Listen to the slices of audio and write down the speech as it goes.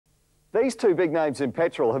These two big names in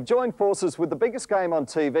petrol have joined forces with the biggest game on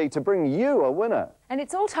TV to bring you a winner. And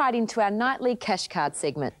it's all tied into our nightly cash card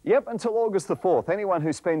segment. Yep, until August the 4th, anyone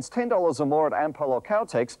who spends $10 or more at Ampol or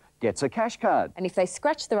Caltex gets a cash card. And if they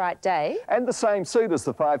scratch the right day... And the same suit as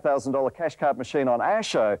the $5,000 cash card machine on our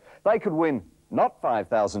show, they could win not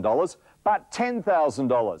 $5,000, but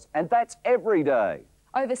 $10,000. And that's every day.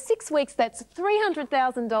 Over 6 weeks, that's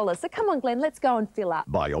 $300,000. So come on, Glenn, let's go and fill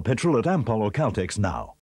up. Buy your petrol at Ampol or Caltex now.